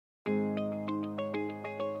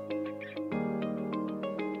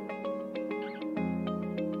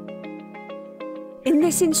In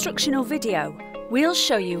this instructional video, we'll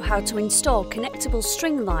show you how to install connectable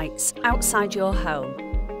string lights outside your home.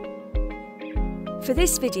 For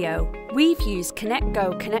this video, we've used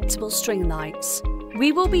ConnectGo connectable string lights.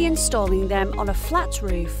 We will be installing them on a flat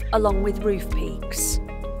roof along with roof peaks.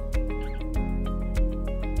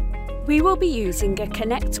 We will be using a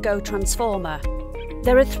ConnectGo transformer.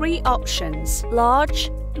 There are three options: large,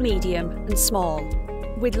 medium and small,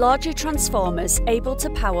 with larger transformers able to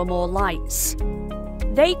power more lights.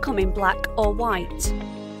 They come in black or white.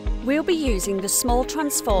 We'll be using the small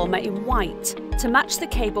transformer in white to match the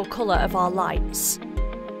cable colour of our lights.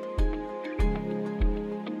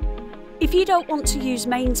 If you don't want to use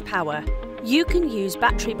mains power, you can use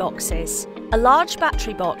battery boxes. A large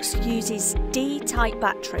battery box uses D-type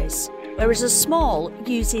batteries, whereas a small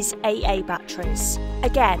uses AA batteries.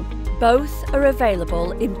 Again, both are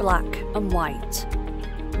available in black and white.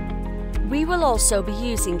 We will also be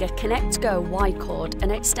using a ConnectGo Y-cord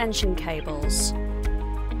and extension cables.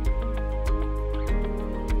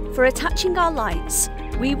 For attaching our lights,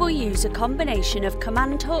 we will use a combination of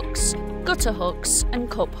command hooks, gutter hooks and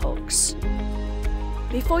cup hooks.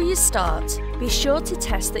 Before you start, be sure to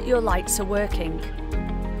test that your lights are working.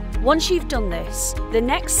 Once you've done this, the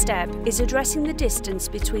next step is addressing the distance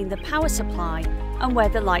between the power supply and where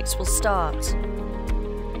the lights will start.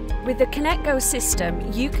 With the ConnectGo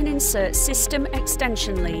system, you can insert system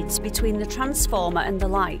extension leads between the transformer and the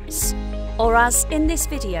lights. Or as in this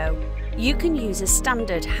video, you can use a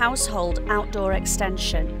standard household outdoor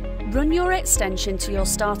extension. Run your extension to your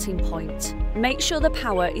starting point. Make sure the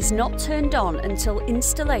power is not turned on until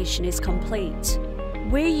installation is complete.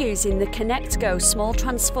 We're using the ConnectGo small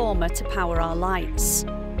transformer to power our lights.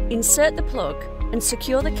 Insert the plug and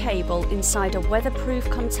secure the cable inside a weatherproof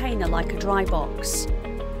container like a dry box.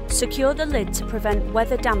 Secure the lid to prevent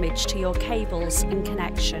weather damage to your cables and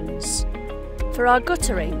connections. For our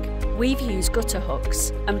guttering, we've used gutter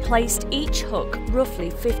hooks and placed each hook roughly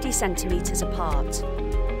 50 centimetres apart.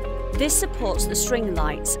 This supports the string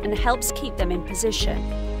lights and helps keep them in position.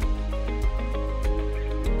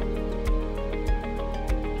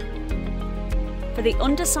 For the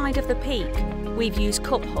underside of the peak, we've used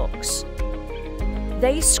cup hooks.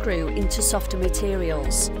 They screw into softer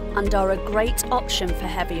materials and are a great option for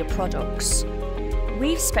heavier products.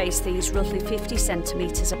 We've spaced these roughly 50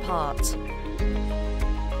 centimetres apart.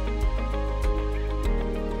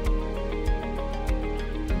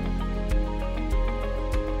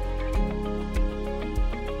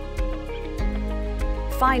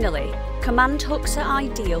 Finally, command hooks are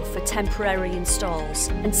ideal for temporary installs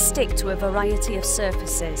and stick to a variety of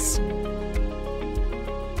surfaces.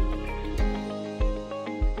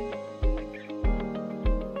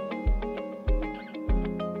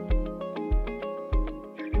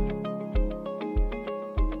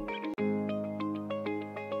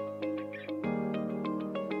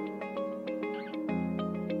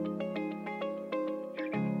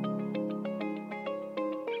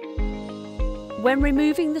 When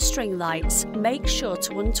removing the string lights, make sure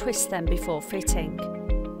to untwist them before fitting.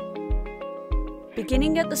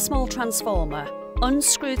 Beginning at the small transformer,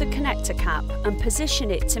 unscrew the connector cap and position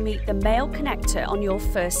it to meet the male connector on your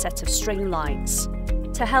first set of string lights.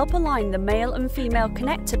 To help align the male and female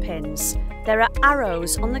connector pins, there are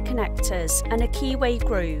arrows on the connectors and a keyway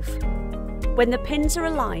groove. When the pins are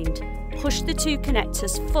aligned, push the two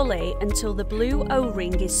connectors fully until the blue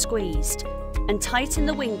O-ring is squeezed, and tighten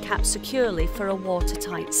the wing cap securely for a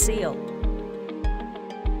watertight seal.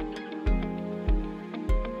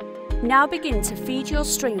 Now begin to feed your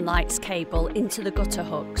string lights cable into the gutter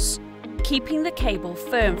hooks, keeping the cable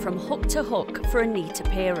firm from hook to hook for a neat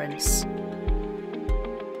appearance.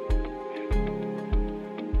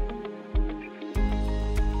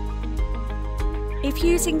 If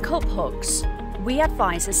using cup hooks, we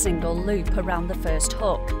advise a single loop around the first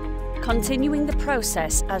hook, continuing the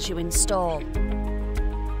process as you install.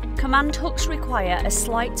 Command hooks require a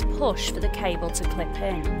slight push for the cable to clip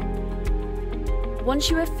in. Once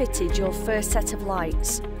you have fitted your first set of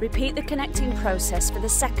lights, repeat the connecting process for the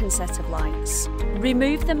second set of lights.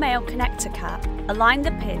 Remove the male connector cap, align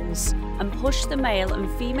the pins and push the male and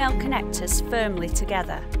female connectors firmly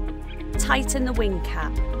together. Tighten the wing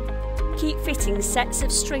cap. Keep fitting sets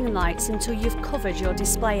of string lights until you've covered your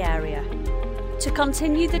display area. To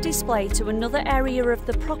continue the display to another area of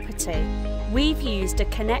the property, we've used a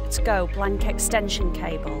ConnectGo blank extension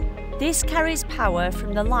cable. This carries power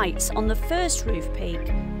from the lights on the first roof peak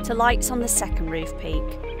to lights on the second roof peak.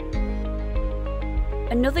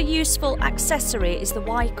 Another useful accessory is the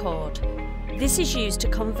Y-cord. This is used to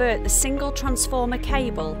convert the single transformer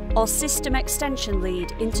cable or system extension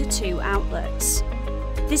lead into two outlets.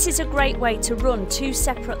 This is a great way to run two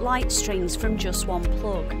separate light strings from just one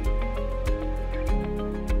plug.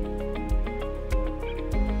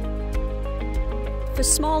 For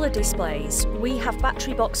smaller displays, we have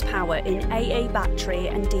battery box power in AA battery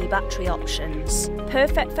and D battery options,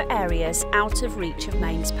 perfect for areas out of reach of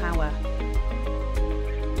mains power.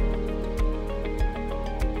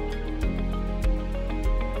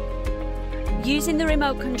 Using the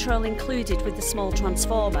remote control included with the small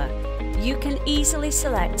transformer, you can easily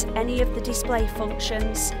select any of the display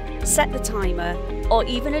functions, set the timer, or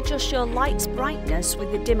even adjust your light's brightness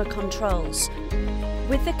with the dimmer controls.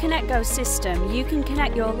 With the ConnectGo system, you can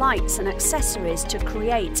connect your lights and accessories to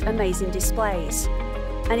create amazing displays,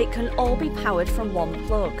 and it can all be powered from one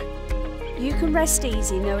plug. You can rest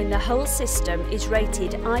easy knowing the whole system is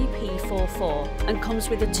rated IP44 and comes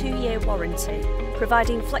with a 2-year warranty,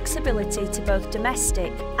 providing flexibility to both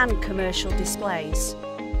domestic and commercial displays.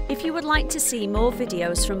 If you would like to see more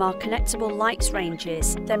videos from our connectable lights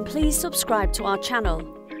ranges, then please subscribe to our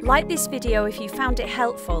channel. Like this video if you found it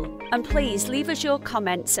helpful, and please leave us your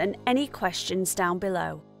comments and any questions down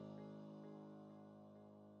below.